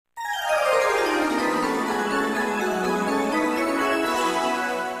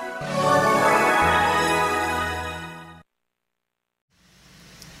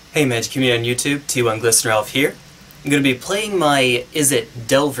Hey MtG community on YouTube, T1 Glistener Elf here. I'm going to be playing my Izzet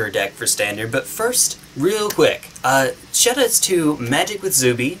Delver deck for Standard, but first, real quick, shoutouts to Magic with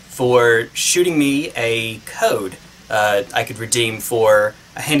Zuby for shooting me a code I could redeem for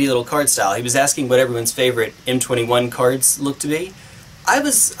a handy little card style. He was asking what everyone's favorite M21 cards look to be. I'm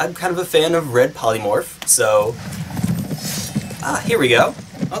kind of a fan of red polymorph, so... here we go.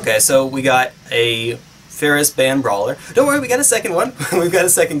 Okay, so we got a Ferris Band Brawler. Don't worry, we got a second one. We've got a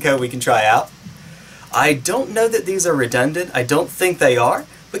second code we can try out. I don't know that these are redundant. I don't think they are,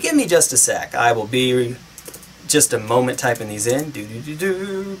 but give me just a sec. I will be just a moment typing these in.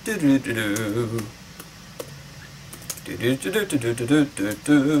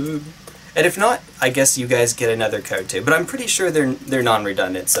 And if not, I guess you guys get another code too. But I'm pretty sure they're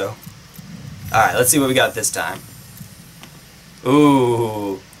non-redundant, so... Alright, let's see what we got this time.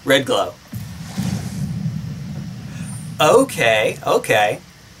 Ooh, red glow. Okay. I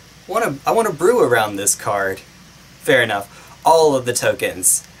want to brew around this card. Fair enough. All of the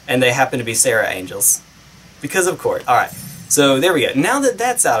tokens, and they happen to be Sarah Angels. Because of course. Alright, so there we go. Now that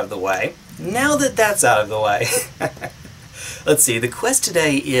that's out of the way, let's see, the quest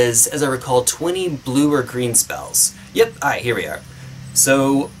today is, as I recall, 20 blue or green spells. Yep, alright, here we are.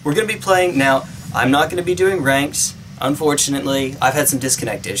 So, we're going to be playing, now, I'm not going to be doing ranked. Unfortunately, I've had some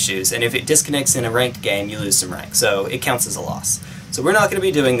disconnect issues, and if it disconnects in a ranked game, you lose some rank, so it counts as a loss. So we're not going to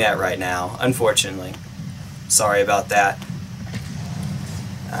be doing that right now, unfortunately. Sorry about that.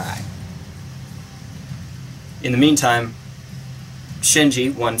 Alright. In the meantime,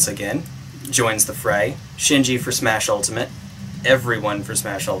 Shinji, once again, joins the fray. Shinji for Smash Ultimate. Everyone for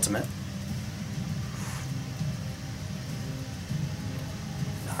Smash Ultimate.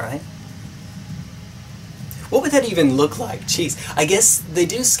 Alright. What would that even look like? Jeez. I guess they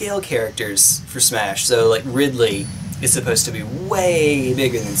do scale characters for Smash, so like Ridley is supposed to be way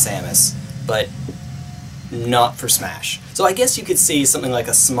bigger than Samus, but not for Smash. So I guess you could see something like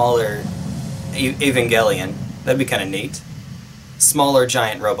a smaller Evangelion. That'd be kind of neat. Smaller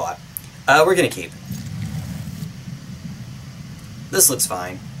giant robot. We're gonna keep. This looks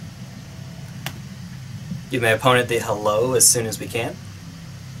fine. Give my opponent the hello as soon as we can.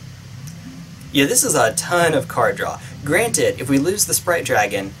 Yeah, this is a ton of card draw. Granted, if we lose the Sprite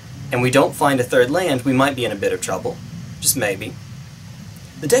Dragon and we don't find a third land, we might be in a bit of trouble. Just maybe.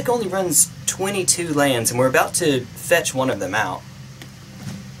 The deck only runs 22 lands, and we're about to fetch one of them out.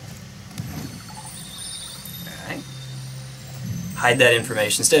 Alright. Hide that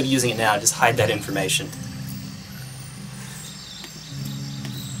information. Instead of using it now, just hide that information.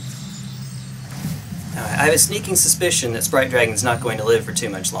 Alright, I have a sneaking suspicion that Sprite Dragon's not going to live for too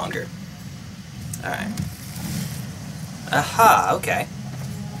much longer. Alright. Aha, okay.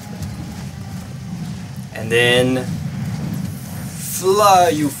 And then... Fly,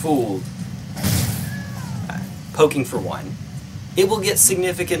 you fool! Right. Poking for one. It will get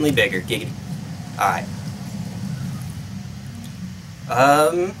significantly bigger, giggity. Alright.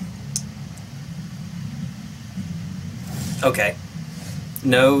 Okay.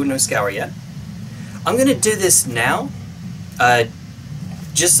 No scour yet. I'm gonna do this now.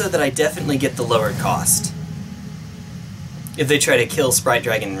 Just so that I definitely get the lower cost. If they try to kill Sprite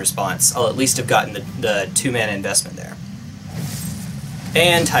Dragon in response, I'll at least have gotten the 2-mana investment there.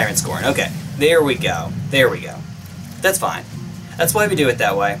 And Tyrant Scorn. Okay, there we go. There we go. That's fine. That's why we do it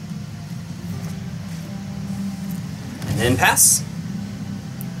that way. And then pass.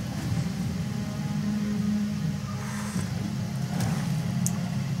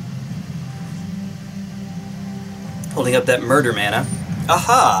 Holding up that murder mana.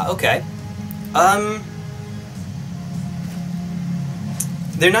 Aha, okay.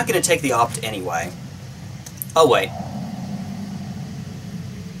 They're not going to take the opt anyway. Oh, wait.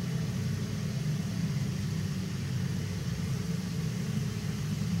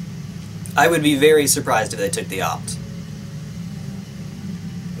 I would be very surprised if they took the opt.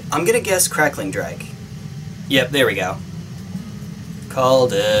 I'm going to guess Crackling Drake. Yep, there we go.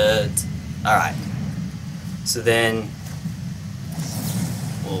 Called it. Alright. So then...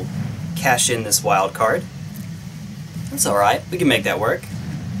 we'll cash in this wild card. That's alright, we can make that work.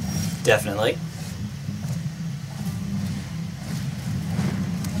 Definitely.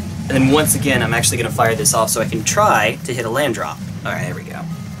 And then once again, I'm actually going to fire this off so I can try to hit a land drop. Alright, there we go.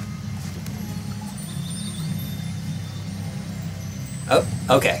 Oh,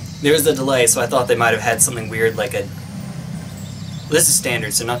 okay. There was a delay, so I thought they might have had something weird like a... This is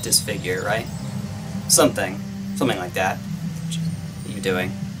standard, so not disfigure, right? Something like that. What are you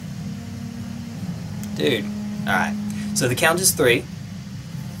doing? Dude. Alright. So the count is 3.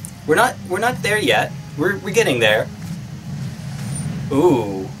 We're not there yet. We're getting there.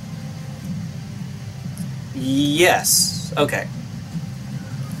 Ooh. Yes. Okay.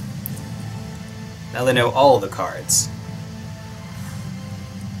 Now they know all the cards.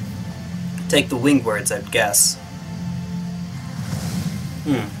 Take the winged words, I'd guess.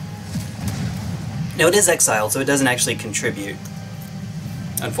 No, it is exiled, so it doesn't actually contribute.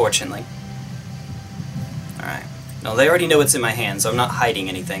 Unfortunately. Alright. No, they already know what's in my hand, so I'm not hiding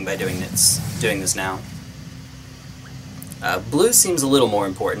anything by doing this now. Blue seems a little more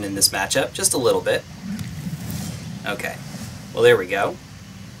important in this matchup, just a little bit. Okay. Well, there we go.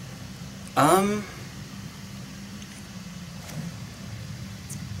 I'm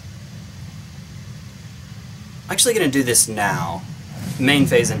actually going to do this now. Main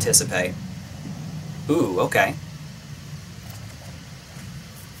phase anticipate. Ooh, okay.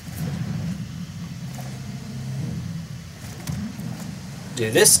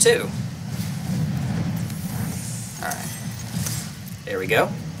 Do this too. Alright. There we go.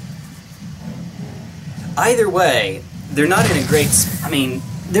 Either way, they're not in a great... I mean,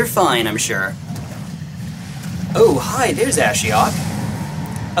 they're fine, I'm sure. Oh, hi, there's Ashiok.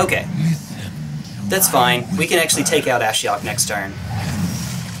 Okay. That's fine. We can actually take out Ashiok next turn.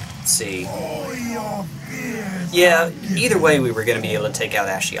 Let's see. Yeah, either way we were going to be able to take out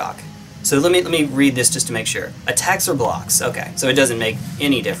Ashiok. So let me read this just to make sure. Attacks or blocks. Okay, so it doesn't make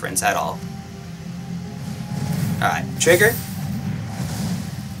any difference at all. Alright, trigger.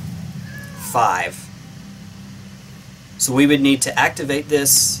 5. So we would need to activate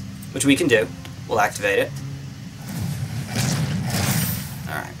this, which we can do. We'll activate it.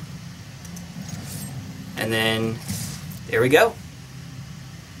 Alright. And then, there we go.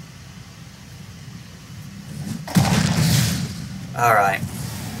 Alright.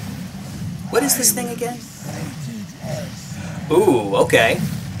 What is this thing again? Ooh, okay.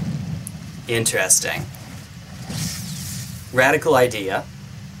 Interesting. Radical idea.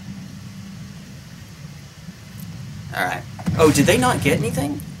 Alright. Oh, did they not get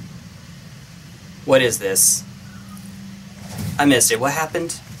anything? What is this? I missed it. What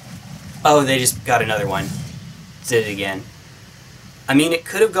happened? Oh, they just got another one. Did it again. I mean, it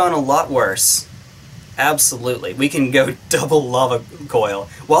could have gone a lot worse. Absolutely. We can go double Lava Coil.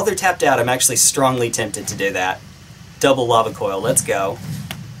 While they're tapped out, I'm actually strongly tempted to do that. Double Lava Coil. Let's go.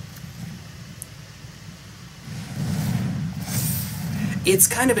 It's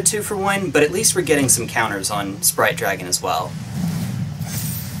kind of a 2-for-1, but at least we're getting some counters on Sprite Dragon as well.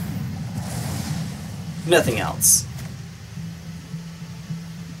 Nothing else.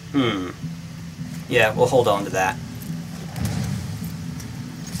 Yeah, we'll hold on to that.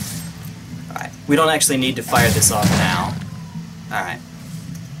 Alright, we don't actually need to fire this off now. Alright.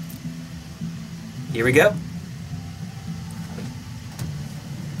 Here we go.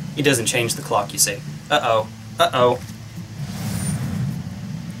 It doesn't change the clock, you see. Uh-oh. Uh-oh.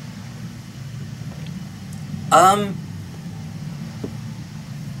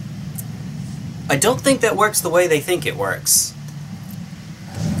 I don't think that works the way they think it works.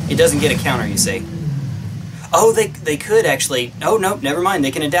 It doesn't get a counter, you see. Oh, they could actually... Oh, no, never mind.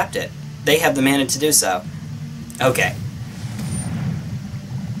 They can adapt it. They have the mana to do so. Okay.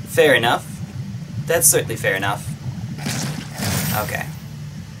 Fair enough. That's certainly fair enough. Okay.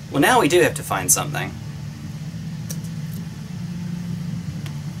 Well, now we do have to find something.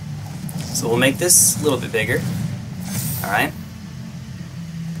 So we'll make this a little bit bigger. Alright.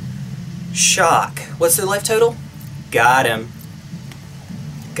 Shock. What's their life total? Got him.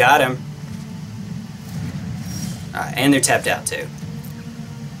 Got him. Alright, and they're tapped out too.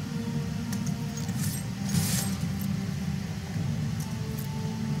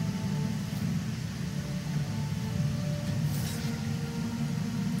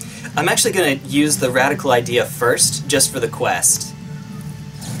 I'm actually going to use the radical idea first, just for the quest.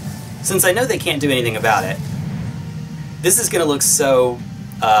 Since I know they can't do anything about it. This is going to look so,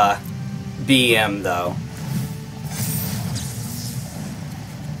 BM, though.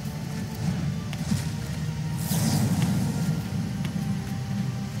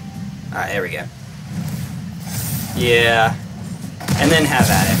 Alright, there we go. Yeah. And then have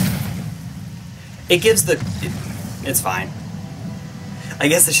at it. It gives the... It's fine. I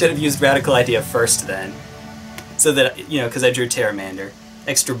guess I should have used Radical Idea first then. So that, you know, because I drew Pteramander.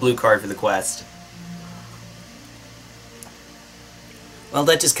 Extra blue card for the quest. Well,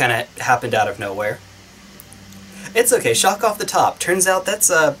 that just kind of happened out of nowhere. It's okay, shock off the top. Turns out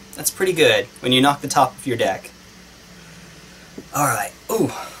that's pretty good when you knock the top of your deck. Alright,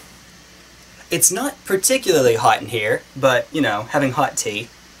 ooh. It's not particularly hot in here, but, you know, having hot tea,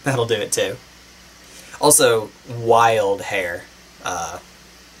 that'll do it too. Also, wild hair. I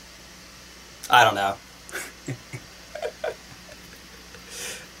don't know.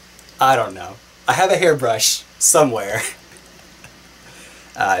 I don't know. I have a hairbrush somewhere.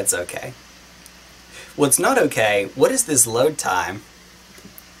 It's okay. What's not okay, what is this load time?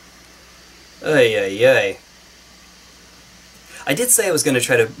 Ay, ay, ay. I did say I was going to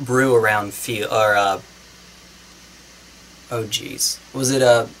try to brew around oh geez. Was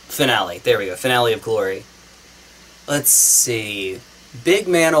it Finale? There we go, Finale of Glory. Let's see. Big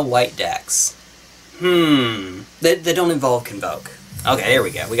mana white decks. They don't involve Convoke. Okay, there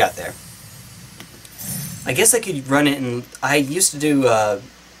we go, we got there. I guess I could run it in... I used to do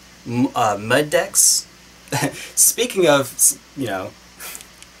mud decks. Speaking of, you know,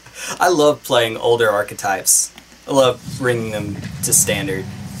 I love playing older archetypes. I love bringing them to Standard.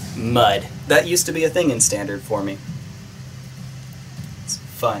 Mud. That used to be a thing in Standard for me. It's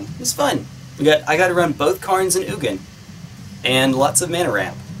fun. It was fun. I got to run both Karns and Ugin. And lots of mana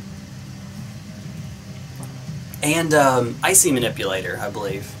ramp. And Icy Manipulator, I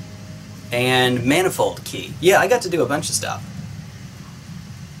believe. And Manifold Key. Yeah, I got to do a bunch of stuff.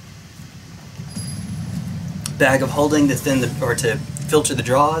 Bag of Holding to to filter the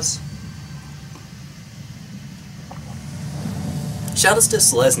draws. Shoutouts to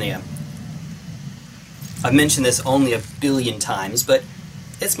Selesnya. I've mentioned this only a billion times, but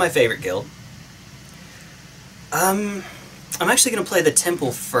it's my favorite guild. I'm actually going to play the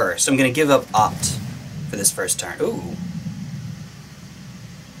Temple first. I'm going to give up Opt for this first turn. Ooh.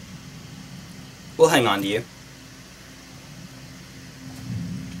 We'll hang on to you.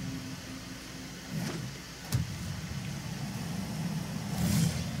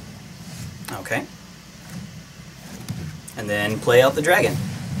 Okay. And then play out the dragon.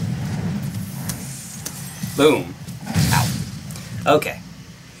 Boom. Ow. Okay.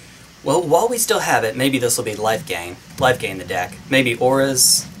 Well, while we still have it, maybe this will be life gain. Life gain the deck. Maybe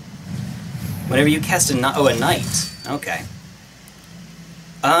auras. Whenever you cast a knight. Okay.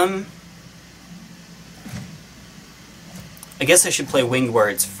 I guess I should play Winged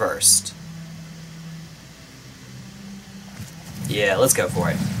Words first. Yeah, let's go for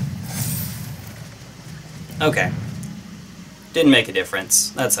it. Okay. Didn't make a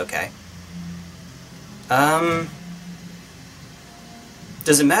difference. That's okay.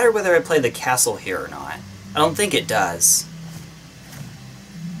 Does it matter whether I play the castle here or not? I don't think it does.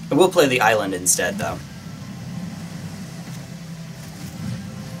 I will play the island instead, though.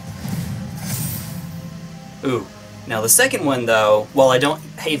 Ooh. Now the second one, though, while I don't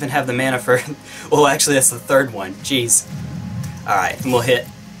even have the mana for... well, actually that's the third one. Jeez. Alright, and we'll hit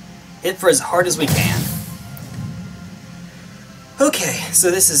for as hard as we can. Okay,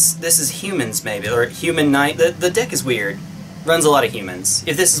 so this is humans, maybe, or human knight. The deck is weird. Runs a lot of humans.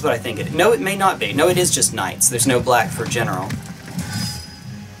 If this is what I think it is. No, it may not be. No, it is just knights. There's no black for general.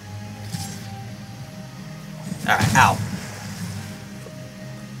 Alright, ow.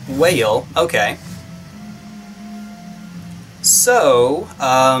 Whale, okay. So,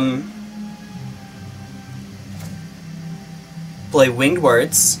 play Winged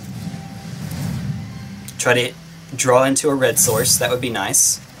Words. Try to draw into a red source, that would be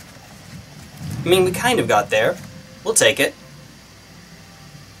nice. I mean, we kind of got there. We'll take it.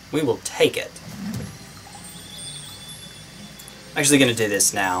 We will take it. I'm actually going to do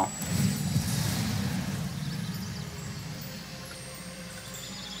this now.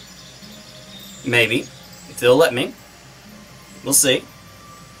 Maybe, if they'll let me. We'll see.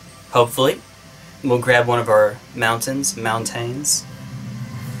 Hopefully. We'll grab one of our mountains.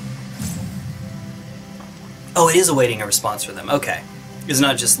 Oh, it is awaiting a response for them. Okay. It's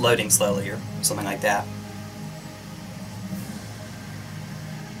not just loading slowly or something like that.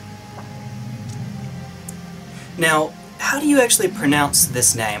 Now, how do you actually pronounce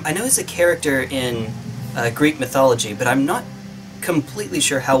this name? I know it's a character in Greek mythology, but I'm not completely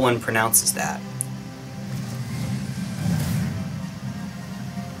sure how one pronounces that.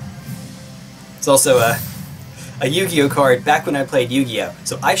 It's also a Yu-Gi-Oh card back when I played Yu-Gi-Oh,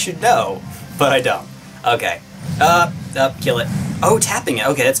 so I should know, but I don't. Okay. Kill it. Oh, tapping it.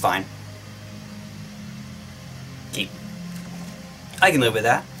 Okay, that's fine. Keep. I can live with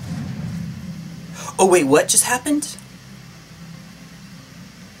that. Oh wait, what just happened?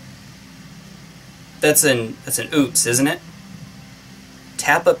 That's an oops, isn't it?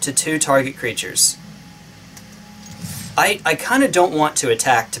 Tap up to 2 target creatures. I kind of don't want to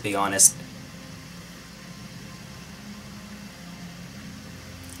attack, to be honest.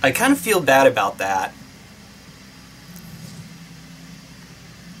 I kind of feel bad about that.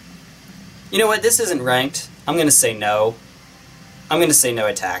 You know what, this isn't ranked. I'm going to say no. I'm going to say no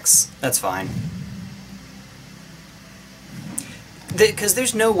attacks. That's fine. Because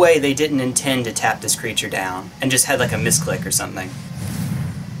there's no way they didn't intend to tap this creature down and just had like a misclick or something.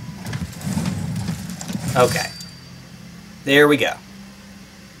 Okay. There we go.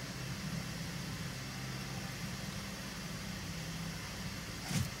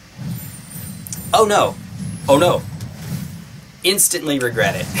 Oh no! Oh no! Instantly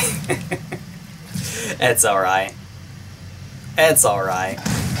regret it. That's alright. That's alright.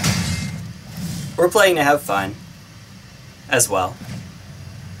 We're playing to have fun. As well.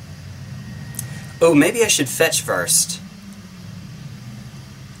 Oh, maybe I should fetch first.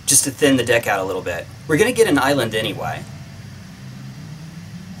 Just to thin the deck out a little bit. We're gonna get an island anyway.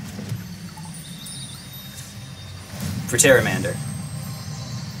 For Pteramander.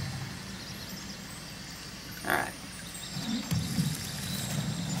 Alright.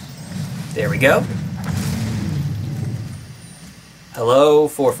 There we go. Hello,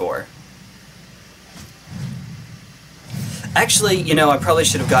 4/4. Actually, you know, I probably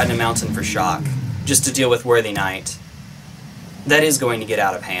should have gotten a mountain for shock, just to deal with Worthy Knight. That is going to get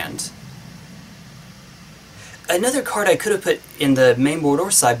out of hand. Another card I could have put in the main board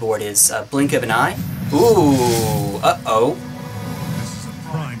or sideboard is Blink of an Eye. Ooh, uh-oh. This is a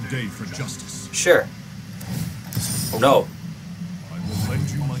prime day for justice. Sure. Oh no. I will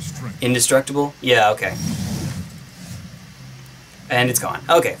lend you my strength. Indestructible? Yeah, okay. And it's gone.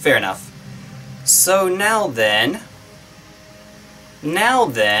 Okay, fair enough. So now then...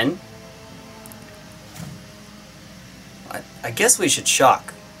 I guess we should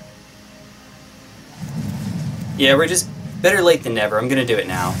shock. Yeah, we're just... better late than never. I'm gonna do it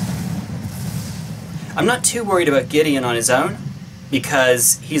now. I'm not too worried about Gideon on his own,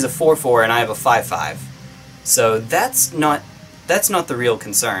 because he's a 4/4 and I have a 5/5. So that's not the real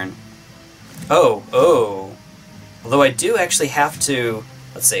concern. Oh. Although I do actually have to...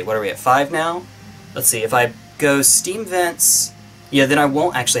 let's see, what are we at, 5 now? Let's see, if I go Steam Vents... yeah, then I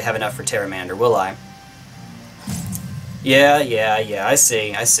won't actually have enough for Pteramander, will I? Yeah, I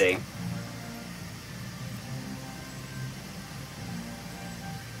see.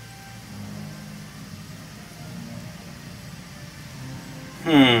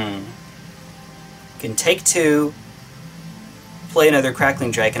 Can take 2, play another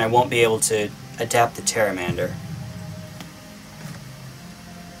Crackling Drake, and I won't be able to adapt the Pteramander.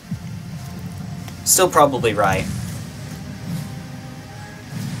 Still probably right.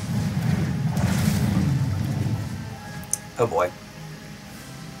 Oh boy.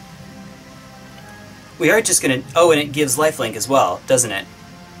 We are just gonna... oh, and it gives lifelink as well, doesn't it?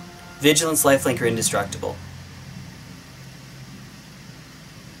 Vigilance, lifelink, or indestructible.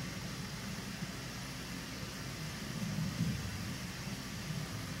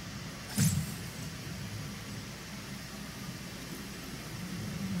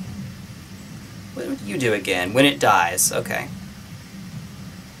 What would you do again? When it dies. Okay.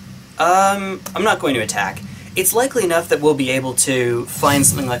 I'm not going to attack. It's likely enough that we'll be able to find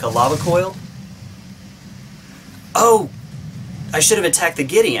something like a Lava Coil. Oh! I should have attacked the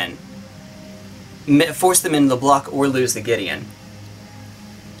Gideon. Force them into the block or lose the Gideon.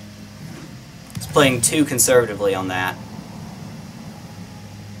 It's playing too conservatively on that.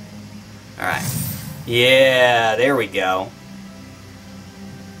 Alright. Yeah, there we go.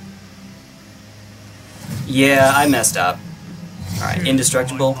 Yeah, I messed up. Alright,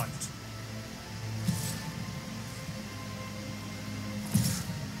 indestructible.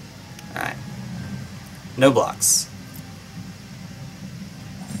 Alright. No blocks.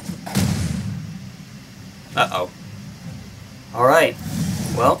 Uh-oh. Alright.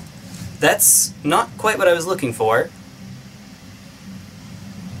 Well, that's not quite what I was looking for.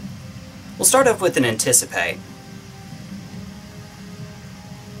 We'll start off with an Anticipate.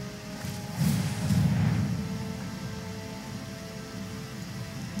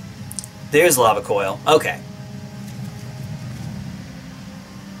 There's Lava Coil. Okay.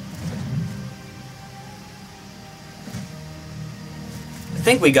 I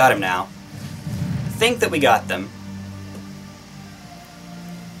think we got him now. I think that we got them.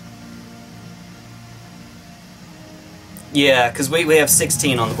 Yeah, because we have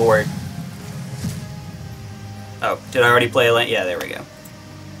 16 on the board. Oh, did I already play a land? Yeah, there we go.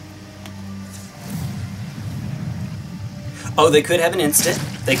 Oh, they could have an instant.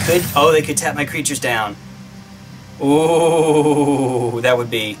 They could... oh, they could tap my creatures down. Ooh, that would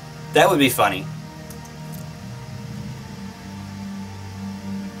be funny.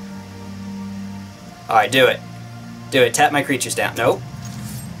 Alright, do it. Do it. Tap my creatures down. Nope.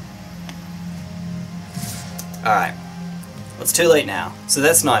 Alright. Well, it's too late now. So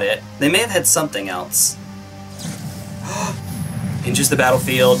that's not it. They may have had something else. Injures the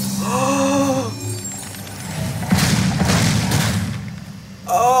battlefield. Oh!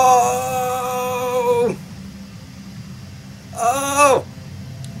 Oh!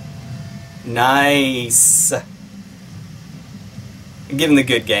 Nice. Give him the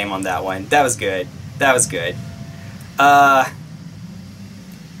good game on that one. That was good. That was good.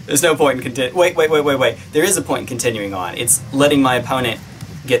 There's no point in wait. There is a point in continuing on. It's letting my opponent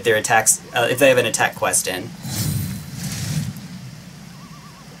get their attacks, if they have an attack quest in.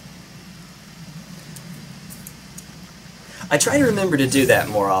 I try to remember to do that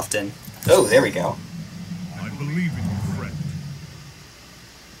more often. Oh, there we go. I believe in you, friend.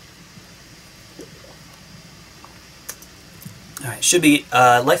 Alright, should be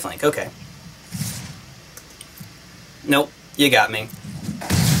lifelink, okay. Nope, you got me.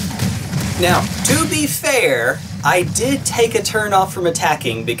 Now, to be fair, I did take a turn off from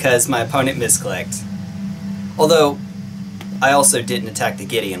attacking because my opponent misclicked. Although, I also didn't attack the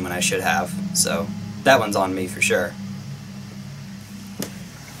Gideon when I should have, so that one's on me for sure.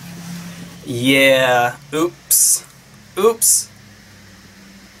 Yeah, oops. Oops.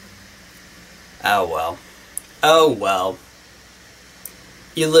 Oh well. Oh well.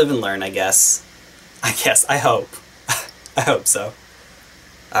 You live and learn, I guess. I hope. I hope so.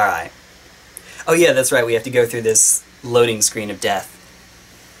 Alright. Oh yeah, that's right, we have to go through this loading screen of death.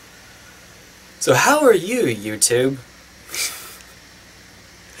 So how are you, YouTube?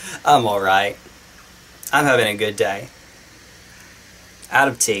 I'm alright. I'm having a good day. Out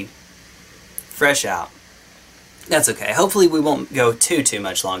of tea. Fresh out. That's okay. Hopefully we won't go too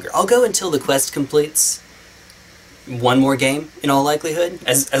much longer. I'll go until the quest completes. One more game, in all likelihood.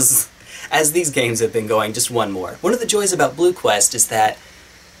 As these games have been going, just one more. One of the joys about Blue Quest is that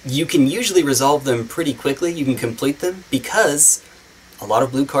you can usually resolve them pretty quickly. You can complete them because a lot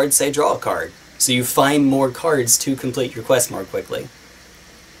of blue cards say draw a card. So you find more cards to complete your quest more quickly.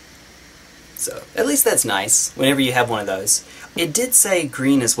 So, at least that's nice, whenever you have one of those. It did say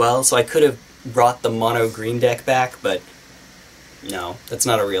green as well, so I could have brought the mono green deck back, but no, that's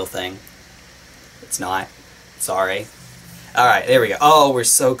not a real thing. It's not. Sorry. Alright, there we go. Oh, we're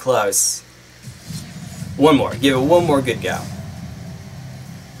so close. One more. Give it one more good go.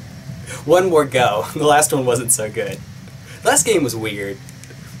 One more go. The last one wasn't so good. The last game was weird.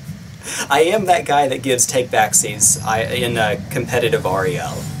 I am that guy that gives take-backsies in a competitive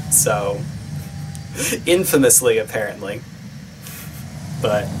REL, so infamously, apparently.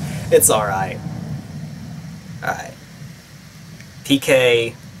 But it's alright. Alright.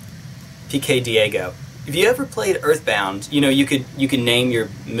 PK Diego. If you ever played Earthbound, you know, you could name your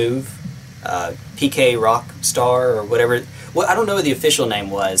move PK Rockstar or whatever. Well, I don't know what the official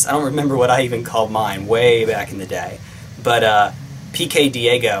name was. I don't remember what I even called mine way back in the day. But PK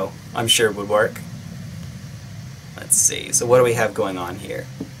Diego, I'm sure would work. Let's see. So what do we have going on here?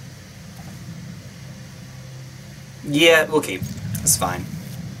 Yeah, we'll keep. It's fine.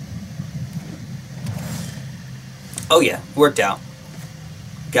 Oh yeah, worked out.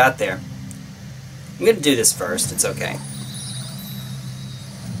 Got there. I'm gonna do this first, it's okay.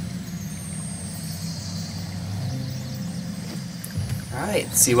 Alright,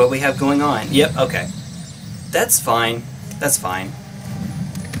 see what we have going on. Yep, okay. That's fine. That's fine.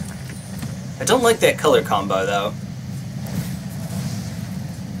 I don't like that color combo, though.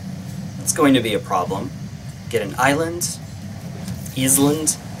 It's going to be a problem. Get an island.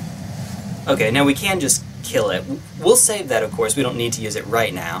 Island. Okay, now we can just kill it. We'll save that, of course. We don't need to use it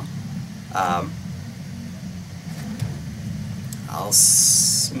right now. I'll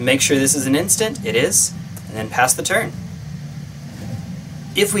make sure this is an instant. It is. And then pass the turn.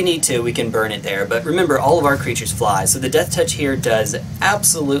 If we need to, we can burn it there, but remember, all of our creatures fly, so the Death Touch here does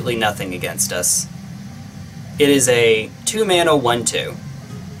absolutely nothing against us. It is a 2-mana 1/2.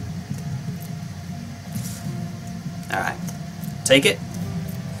 Alright. Take it.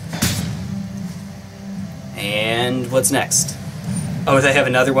 And what's next? Oh, they have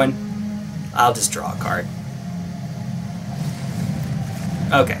another one? I'll just draw a card.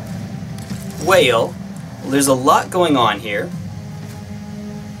 Okay. Whale. Well, there's a lot going on here.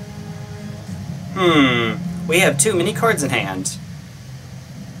 We have too many cards in hand.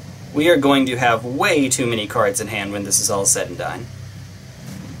 We are going to have way too many cards in hand when this is all said and done.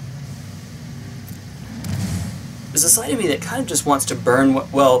 There's a side of me that kind of just wants to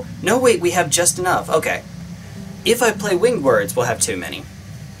burn... Well, no, wait, we have just enough. Okay. If I play Winged Words, we'll have too many.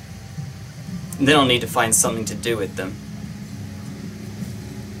 And then I'll need to find something to do with them.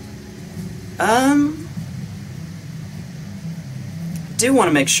 I do want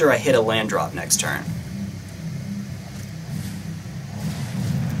to make sure I hit a land drop next turn.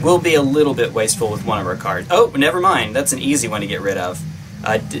 We'll be a little bit wasteful with one of our cards. Oh, never mind. That's an easy one to get rid of.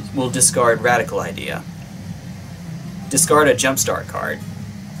 We'll discard Radical Idea. Discard a Jumpstart card.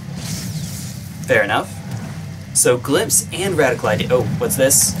 Fair enough. So Glimpse and Radical Idea. Oh, what's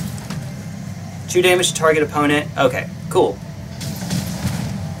this? 2 damage to target opponent. Okay, cool.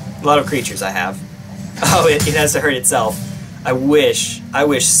 A lot of creatures I have. Oh, it has to hurt itself. I wish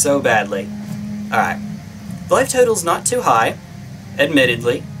so badly. Alright. The life total's not too high,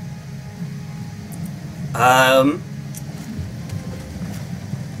 admittedly.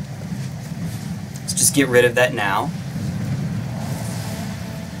 Let's just get rid of that now.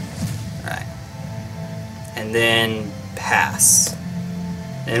 Alright. And then pass.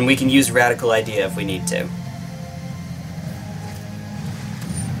 And we can use Radical Idea if we need to.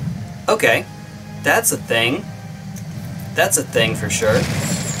 Okay. That's a thing. That's a thing for sure.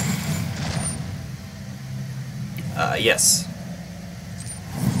 Yes.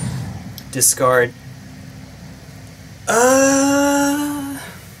 Discard.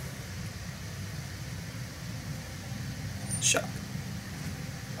 Shock.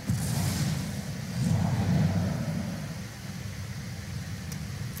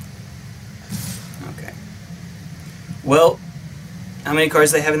 Okay. Well, how many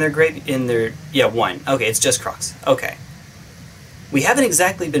cards do they have in their grave? Yeah, 1. Okay, it's just Crocs. Okay. We haven't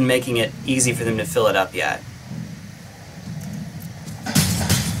exactly been making it easy for them to fill it up yet.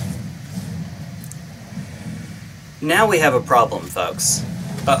 Now we have a problem, folks.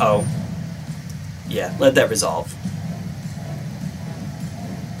 Uh-oh. Yeah, let that resolve.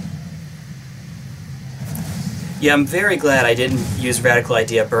 Yeah, I'm very glad I didn't use Radical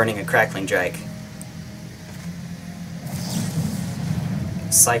Idea burning a Crackling Drake.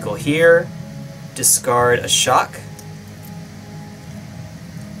 Cycle here. Discard a Shock.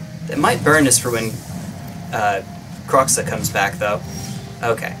 It might burn us for when Croxa comes back, though.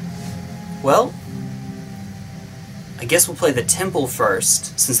 Okay. Well, I guess we'll play the Temple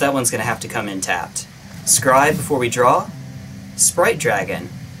first, since that one's going to have to come in tapped. Scribe before we draw. Sprite Dragon.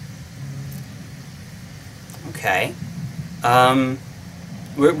 Okay.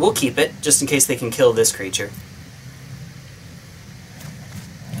 We'll keep it, just in case they can kill this creature.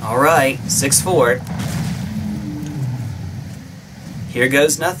 Alright, 6/4. Here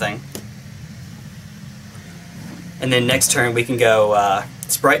goes nothing. And then next turn we can go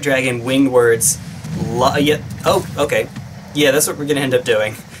Sprite Dragon, Winged Words, yeah, oh, okay. Yeah, that's what we're gonna end up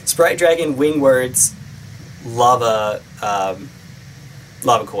doing. Sprite Dragon, Winged Words, Lava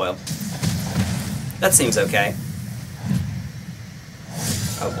Coil. That seems okay.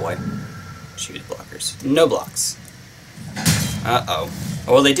 Oh boy. Choose blockers. No blocks. Uh-oh.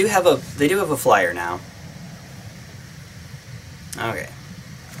 Oh, well, they do have a flyer now. Okay.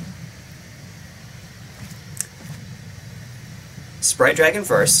 Sprite Dragon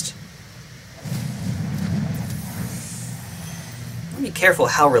first. Be careful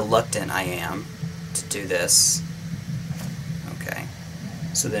how reluctant I am to do this. Okay.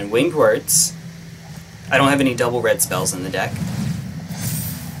 So then Winged Words. I don't have any double red spells in the deck.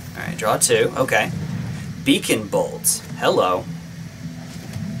 Alright, draw 2. Okay. Beacon Bolt. Hello.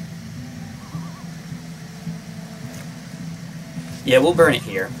 Yeah, we'll burn it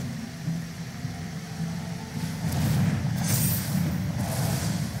here.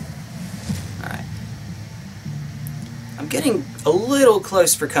 Alright. I'm getting a little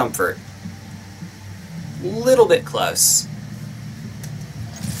close for comfort. Little bit close.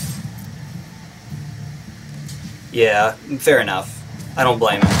 Yeah, fair enough. I don't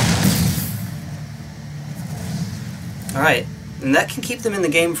blame him. Alright, and that can keep them in the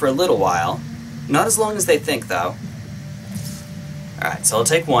game for a little while. Not as long as they think, though. Alright, so I'll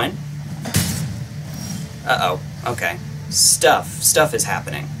take 1. Uh-oh, okay. Stuff is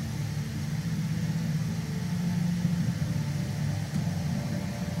happening.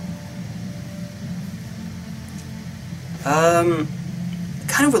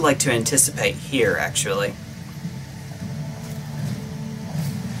 Kind of would like to anticipate here, actually.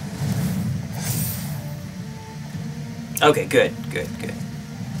 Okay, good.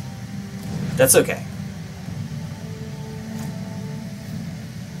 That's okay.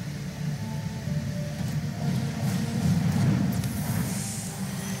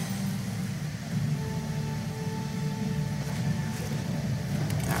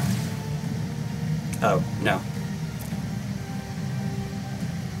 Oh, no.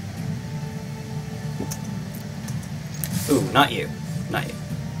 Ooh, not you. Not you.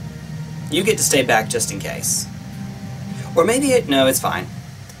 You get to stay back just in case. Or maybe it... No, it's fine.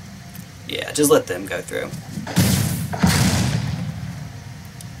 Yeah, just let them go through.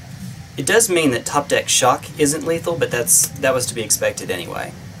 It does mean that top deck Shock isn't lethal, but that was to be expected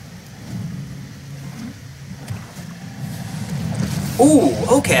anyway. Ooh,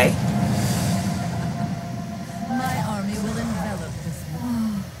 okay. My army will envelop this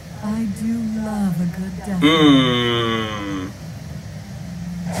one. Oh, I do love a good death.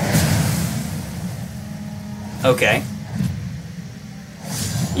 Okay.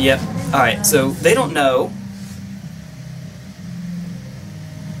 Yep. Alright, so they don't know.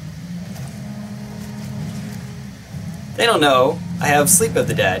 They don't know I have Sleep of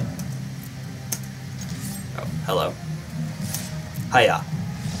the Dead. Oh, hello. Hiya.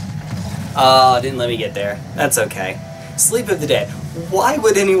 Oh, didn't let me get there. That's okay. Sleep of the Dead. Why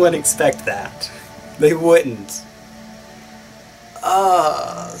would anyone expect that? They wouldn't.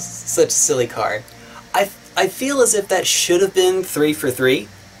 Such a silly card. I feel as if that should have been 3 for 3.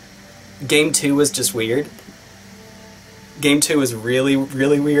 Game 2 was just weird. Game 2 was really,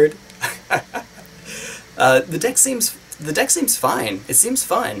 really weird. The deck seems fine. It seems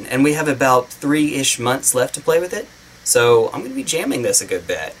fun, and we have about 3-ish months left to play with it, so I'm going to be jamming this a good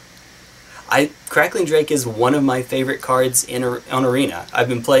bit. Crackling Drake is one of my favorite cards on Arena. I've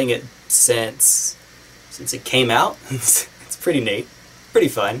been playing it since it came out. It's pretty neat, pretty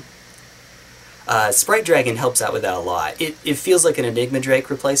fun. Sprite Dragon helps out with that a lot. It feels like an Enigma Drake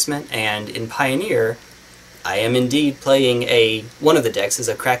replacement, and in Pioneer, I am indeed playing one of the decks is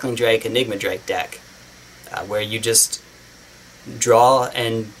a Crackling Drake Enigma Drake deck, where you just draw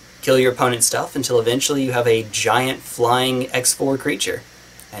and kill your opponent's stuff until eventually you have a giant flying X4 creature.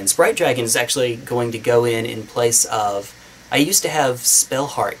 And Sprite Dragon is actually going to go in place of... I used to have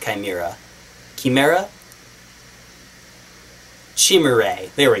Spellheart Chimera. Chimera? Chimera.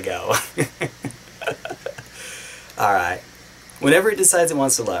 There we go. Alright. Whenever it decides it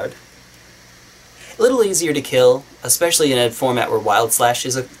wants to load. A little easier to kill, especially in a format where Wild Slash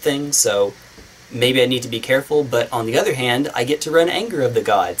is a thing, so maybe I need to be careful, but on the other hand, I get to run Anger of the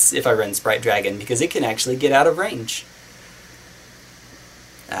Gods if I run Sprite Dragon, because it can actually get out of range.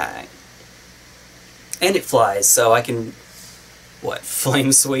 Alright. And it flies, so I can... what?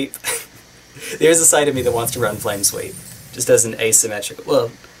 Flame Sweep? There's a side of me that wants to run Flame Sweep. Just as an asymmetrical...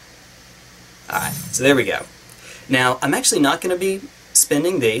 well... Alright, so there we go. Now, I'm actually not going to be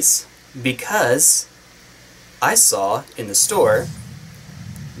spending these, because I saw in the store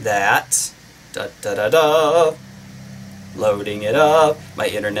that... da-da-da-da... loading it up, my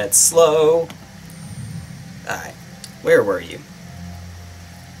internet's slow... Alright, where were you?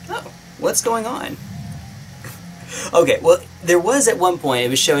 Oh, what's going on? Okay, well, there was at one point, it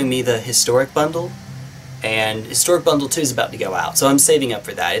was showing me the Historic Bundle, and Historic Bundle 2 is about to go out, so I'm saving up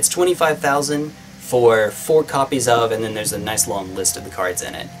for that. It's $25,000 for 4 copies of, and then there's a nice long list of the cards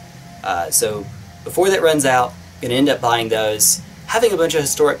in it. So before that runs out, I'm going to end up buying those. Having a bunch of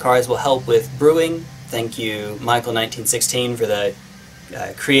historic cards will help with brewing. Thank you, Michael1916, for the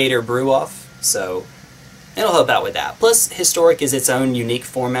creator brew off, so it'll help out with that. Plus, Historic is its own unique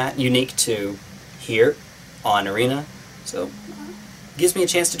format, unique to here on Arena, so it gives me a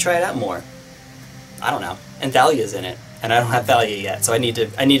chance to try it out more. I don't know. And Thalia's in it, and I don't have Thalia yet, so I need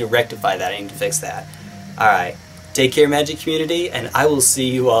to rectify that. I need to fix that. Alright, take care, Magic community, and I will see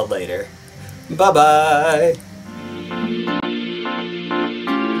you all later. Bye-bye!